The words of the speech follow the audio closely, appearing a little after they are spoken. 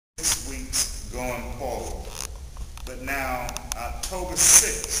going forward. But now, October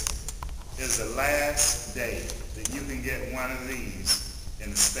 6th is the last day that you can get one of these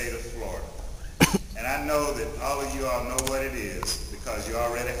in the state of Florida. And I know that all of you all know what it is because you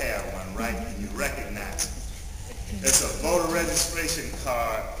already have one, right? And you recognize it. It's a voter registration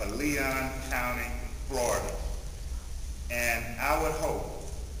card for Leon County, Florida. And I would hope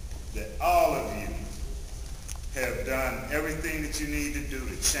that all of you have done everything that you need to do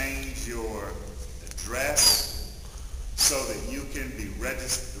to change your address so that you can be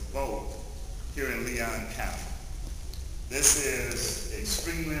registered to vote here in Leon County. This is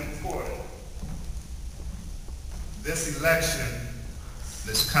extremely important. This election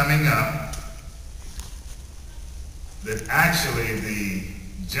that's coming up, that actually the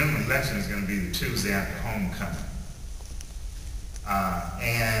general election is going to be the Tuesday after homecoming.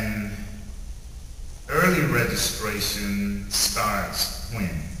 And early registration starts when?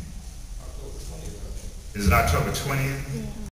 October 20th. Is it October 20th? Yeah.